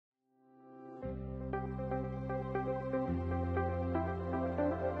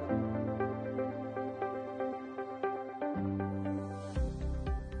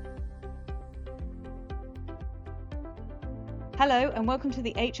Hello and welcome to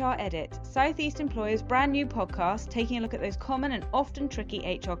the HR Edit, South East Employers' brand new podcast taking a look at those common and often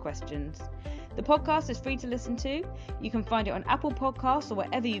tricky HR questions. The podcast is free to listen to. You can find it on Apple Podcasts or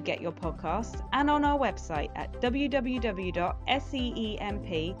wherever you get your podcasts, and on our website at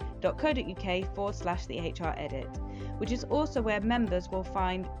www.secemp.co.uk/the HR Edit, which is also where members will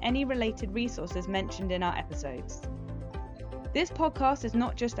find any related resources mentioned in our episodes. This podcast is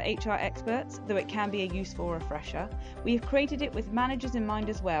not just for HR experts, though it can be a useful refresher. We have created it with managers in mind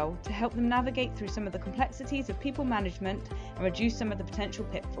as well, to help them navigate through some of the complexities of people management and reduce some of the potential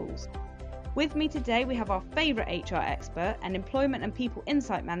pitfalls. With me today, we have our favourite HR expert and Employment and People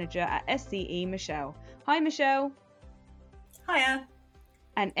Insight Manager at SCE, Michelle. Hi, Michelle. Hiya.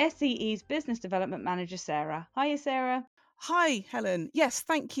 And SCE's Business Development Manager, Sarah. Hiya, Sarah. Hi, Helen. Yes,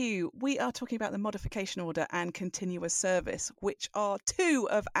 thank you. We are talking about the Modification Order and Continuous Service, which are two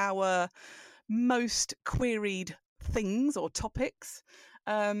of our most queried things or topics.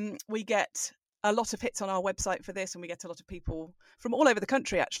 We get a lot of hits on our website for this, and we get a lot of people from all over the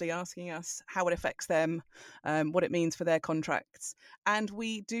country actually asking us how it affects them, what it means for their contracts. And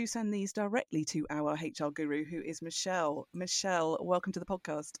we do send these directly to our HR guru, who is Michelle. Michelle, welcome to the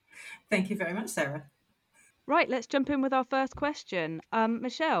podcast. Thank you very much, Sarah. Right, let's jump in with our first question.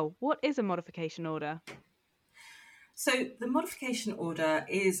 Michelle, what is a modification order? So the modification order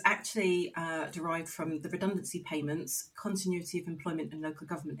is actually derived from the redundancy payments, continuity of employment and local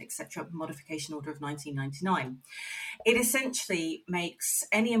government, etc. Modification Order of 1999. It essentially makes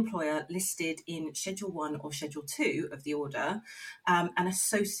any employer listed in Schedule 1 or Schedule 2 of the order an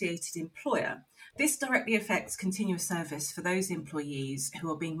associated employer. This directly affects continuous service for those employees who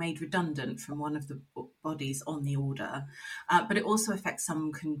are being made redundant from one of the bodies on the order, but it also affects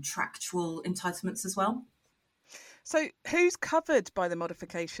some contractual entitlements as well. So who's covered by the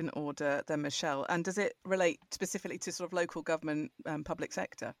modification order then, Michelle? And does it relate specifically to sort of local government, public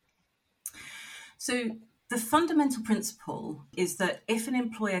sector? So the fundamental principle is that if an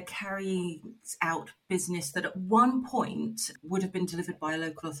employer carries out business that at one point would have been delivered by a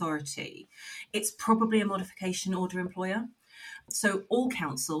local authority, it's probably a modification order employer. So all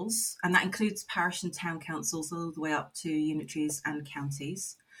councils, and that includes parish and town councils all the way up to unitaries and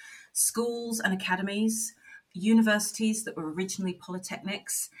counties, schools and academies, universities that were originally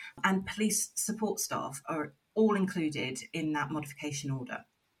polytechnics, and police support staff are all included in that modification order.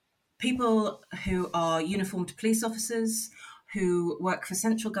 People who are uniformed police officers, who work for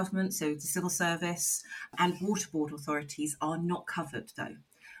central government, so the civil service, and water board authorities are not covered, though.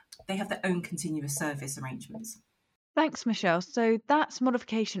 They have their own continuous service arrangements. Thanks, Michelle. So that's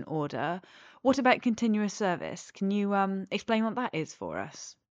modification order. What about continuous service? Can you explain what that is for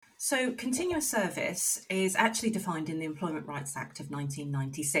us? So continuous service is actually defined in the Employment Rights Act of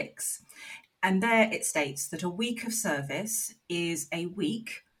 1996. And there it states that a week of service is a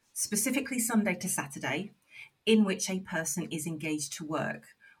week, specifically Sunday to Saturday, in which a person is engaged to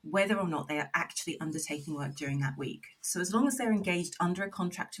work, whether or not they are actually undertaking work during that week. So as long as they're engaged under a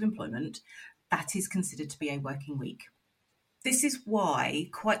contract of employment, that is considered to be a working week. This is why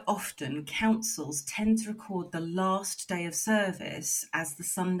quite often councils tend to record the last day of service as the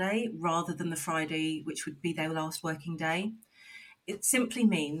Sunday rather than the Friday, which would be their last working day. It simply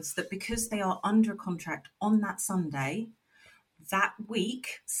means that because they are under a contract on that Sunday, that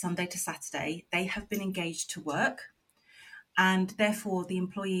week, Sunday to Saturday, they have been engaged to work, and therefore the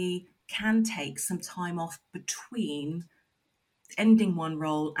employee can take some time off between ending one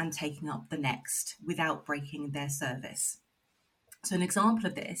role and taking up the next without breaking their service. So an example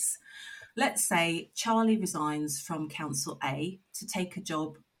of this, let's say Charlie resigns from Council A to take a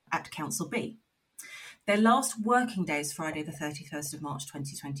job at Council B. Their last working day is Friday the 31st of March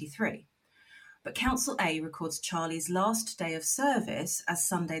 2023. But Council A records Charlie's last day of service as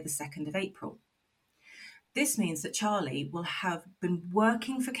Sunday the 2nd of April. This means that Charlie will have been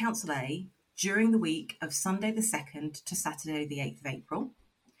working for Council A during the week of Sunday the 2nd to Saturday the 8th of April.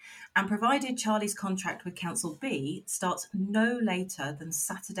 And provided Charlie's contract with Council B starts no later than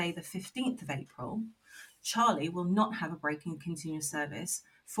Saturday the 15th of April, Charlie will not have a break in continuous service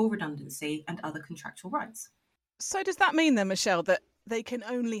for redundancy and other contractual rights. So does that mean then, Michelle, that they can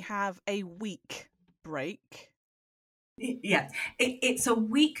only have a week break? Yeah, it's a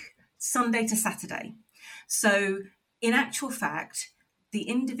week, Sunday to Saturday. So in actual fact, the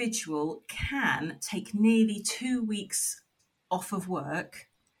individual can take nearly 2 weeks off of work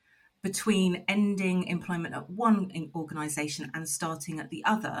between ending employment at one organisation and starting at the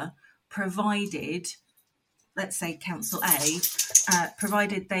other, provided, let's say Council A,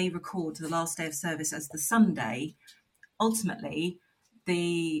 provided they record the last day of service as the Sunday. Ultimately,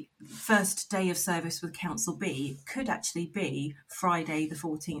 the first day of service with Council B could actually be Friday, the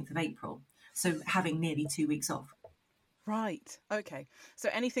 14th of April. So having nearly 2 weeks off. Right. Okay. So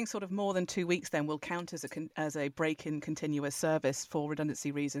anything sort of more than 2 weeks then will count as a break in continuous service for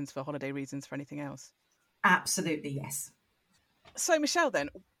redundancy reasons, for holiday reasons, for anything else? Absolutely, yes. So, Michelle, then,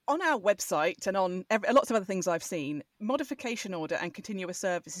 on our website and on lots of other things I've seen, modification order and continuous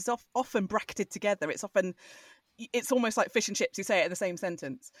service is often bracketed together. It's almost like fish and chips, you say it in the same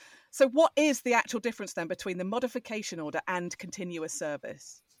sentence. So what is the actual difference then between the modification order and continuous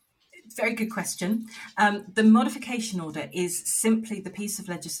service? Very good question. The modification order is simply the piece of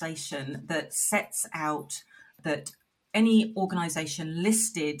legislation that sets out that any organisation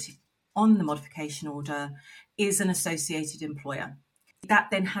listed on the modification order is an associated employer. That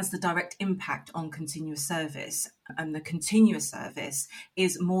then has the direct impact on continuous service. And the continuous service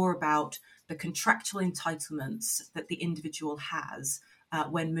is more about the contractual entitlements that the individual has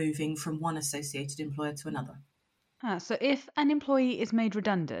when moving from one associated employer to another. So if an employee is made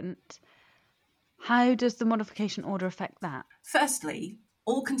redundant, how does the modification order affect that? Firstly,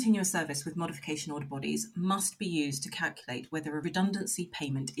 all continuous service with modification order bodies must be used to calculate whether a redundancy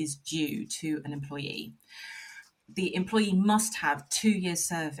payment is due to an employee. The employee must have 2 years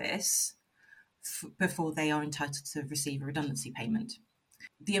service before they are entitled to receive a redundancy payment.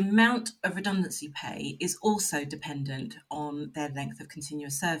 The amount of redundancy pay is also dependent on their length of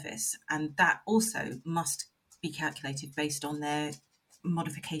continuous service, and that also must be calculated based on their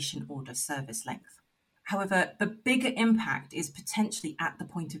modification order service length. However, the bigger impact is potentially at the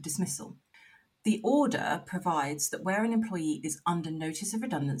point of dismissal. The order provides that where an employee is under notice of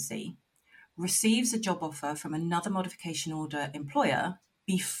redundancy, receives a job offer from another modification order employer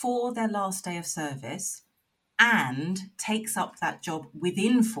before their last day of service, and takes up that job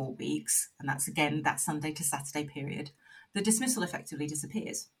within 4 weeks, and that's again that Sunday to Saturday period, the dismissal effectively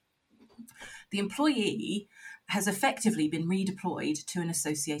disappears. The employee has effectively been redeployed to an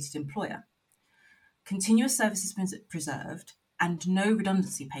associated employer. Continuous service is preserved and no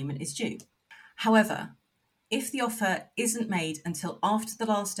redundancy payment is due. However, if the offer isn't made until after the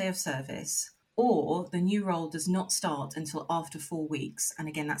last day of service, or the new role does not start until after 4 weeks, and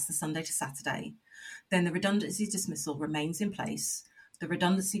again that's the Sunday to Saturday, then the redundancy dismissal remains in place, the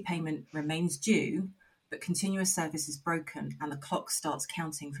redundancy payment remains due, but continuous service is broken and the clock starts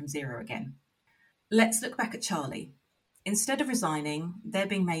counting from zero again. Let's look back at Charlie. Instead of resigning, they're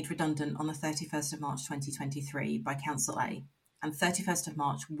being made redundant on the 31st of March 2023 by Council A, and 31st of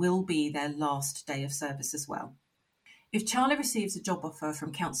March will be their last day of service as well. If Charlie receives a job offer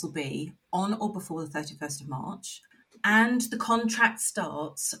from Council B on or before the 31st of March, and the contract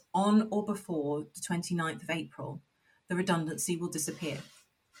starts on or before the 29th of April, the redundancy will disappear.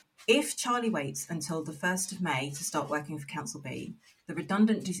 If Charlie waits until the 1st of May to start working for Council B, the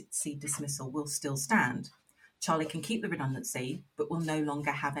redundancy dismissal will still stand. Charlie can keep the redundancy, but will no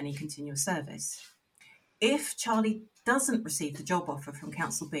longer have any continuous service. If Charlie doesn't receive the job offer from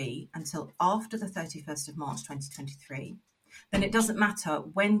Council B until after the 31st of March 2023, then it doesn't matter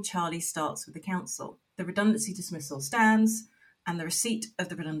when Charlie starts with the council. The redundancy dismissal stands, and the receipt of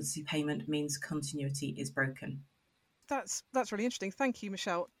the redundancy payment means continuity is broken. That's really interesting. Thank you,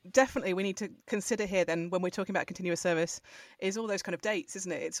 Michelle. Definitely we need to consider here then when we're talking about continuous service is all those kind of dates,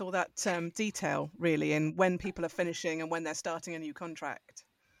 isn't it? It's all that detail really in when people are finishing and when they're starting a new contract.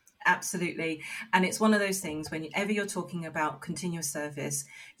 Absolutely. And it's one of those things, whenever you're talking about continuous service,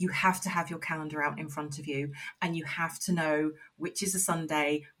 you have to have your calendar out in front of you and you have to know which is a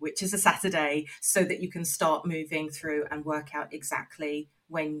Sunday, which is a Saturday, so that you can start moving through and work out exactly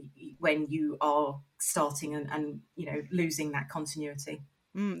when you are starting and losing that continuity.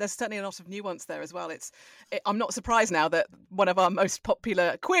 There's certainly a lot of nuance there as well. I'm not surprised now that one of our most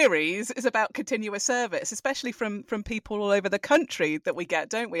popular queries is about continuous service, especially from people all over the country that we get,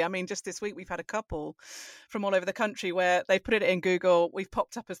 don't we? I mean, just this week we've had a couple from all over the country where they put it in Google, we've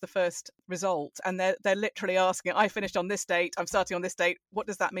popped up as the first result, and they're literally asking, I finished on this date, I'm starting on this date, what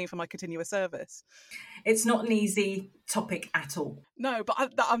does that mean for my continuous service? It's not an easy topic at all. No, but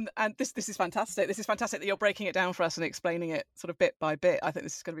this is fantastic. This is fantastic that you're breaking it down for us and explaining it sort of bit by bit. I think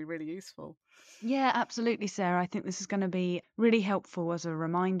this is going to be really useful. Yeah, absolutely, Sarah. I think this is going to be really helpful as a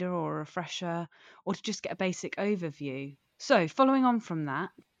reminder or a refresher, or to just get a basic overview. So, following on from that,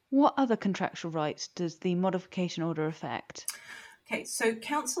 what other contractual rights does the modification order affect? Okay, so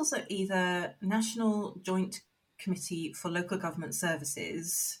councils are either National Joint Committee for Local Government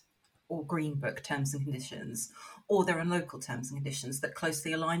Services or Green Book terms and conditions, or there are local terms and conditions that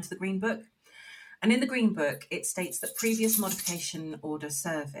closely align to the Green Book. And in the Green Book, it states that previous modification order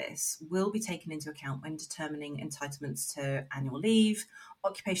service will be taken into account when determining entitlements to annual leave,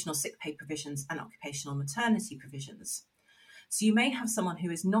 occupational sick pay provisions, and occupational maternity provisions. So you may have someone who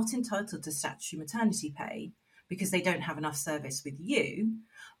is not entitled to statutory maternity pay because they don't have enough service with you,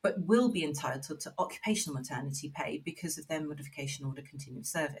 but will be entitled to occupational maternity pay because of their modification order continued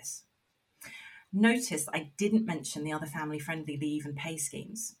service. Notice I didn't mention the other family-friendly leave and pay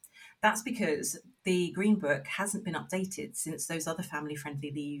schemes. That's because the Green Book hasn't been updated since those other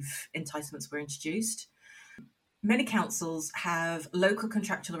family-friendly leave entitlements were introduced. Many councils have local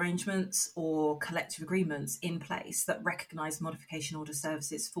contractual arrangements or collective agreements in place that recognise modification order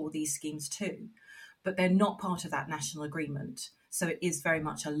services for these schemes too, but they're not part of that national agreement. So it is very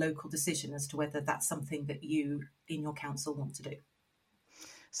much a local decision as to whether that's something that you in your council want to do.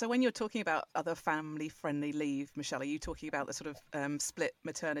 So when you're talking about other family-friendly leave, Michelle, are you talking about the sort of split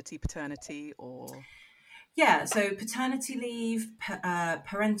maternity, paternity, or...? Yeah, so paternity leave,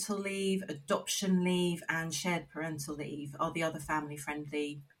 parental leave, adoption leave, and shared parental leave are the other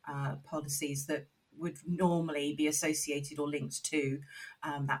family-friendly policies that would normally be associated or linked to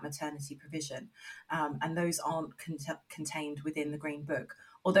that maternity provision. And those aren't contained within the Green Book,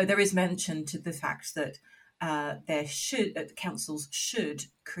 although there is mention to the fact that councils should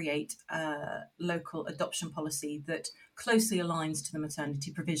create a local adoption policy that closely aligns to the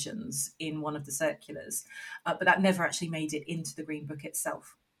maternity provisions in one of the circulars, but that never actually made it into the Green Book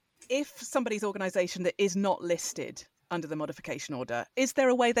itself. If somebody's organisation that is not listed under the modification order, is there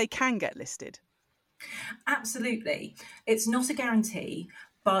a way they can get listed? Absolutely. It's not a guarantee,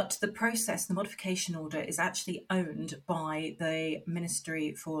 but the process, the modification order, is actually owned by the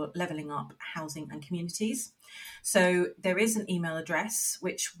Ministry for Levelling Up, Housing and Communities. So there is an email address,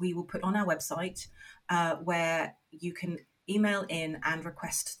 which we will put on our website, where you can email in and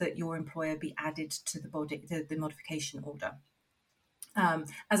request that your employer be added to the modification order.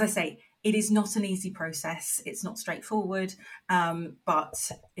 As I say, it is not an easy process. It's not straightforward,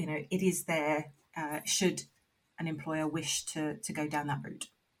 but it is there should an employer wish to go down that route.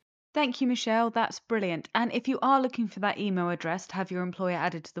 Thank you, Michelle. That's brilliant. And if you are looking for that email address to have your employer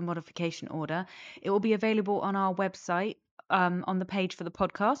added to the modification order, it will be available on our website on the page for the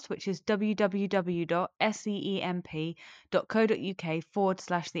podcast, which is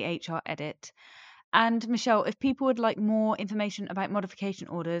www.seemp.co.uk/the HR edit. And Michelle, if people would like more information about modification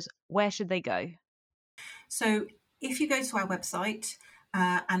orders, where should they go? So if you go to our website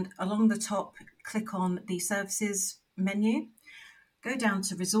and along the top, click on the services menu, go down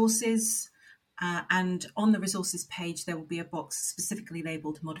to resources, and on the resources page, there will be a box specifically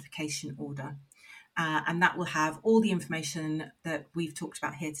labelled modification order. And that will have all the information that we've talked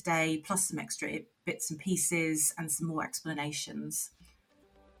about here today, plus some extra bits and pieces and some more explanations.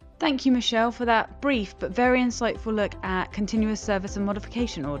 Thank you, Michelle, for that brief but very insightful look at continuous service and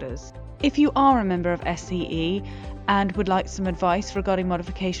modification orders. If you are a member of SCE and would like some advice regarding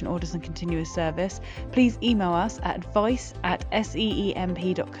modification orders and continuous service, please email us at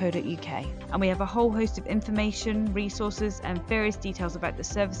advice@seemp.co.uk. And we have a whole host of information, resources and various details about the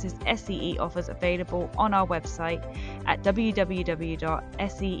services SCE offers available on our website at www.seemp.co.uk.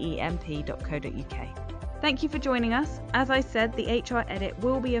 Thank you for joining us. As I said, the HR edit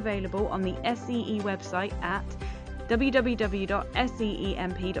will be available on the SCE website at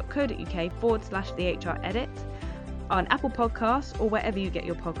www.seemp.co.uk/the HR edit, on Apple Podcasts or wherever you get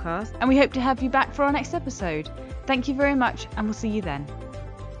your podcasts. And we hope to have you back for our next episode. Thank you very much, and we'll see you then.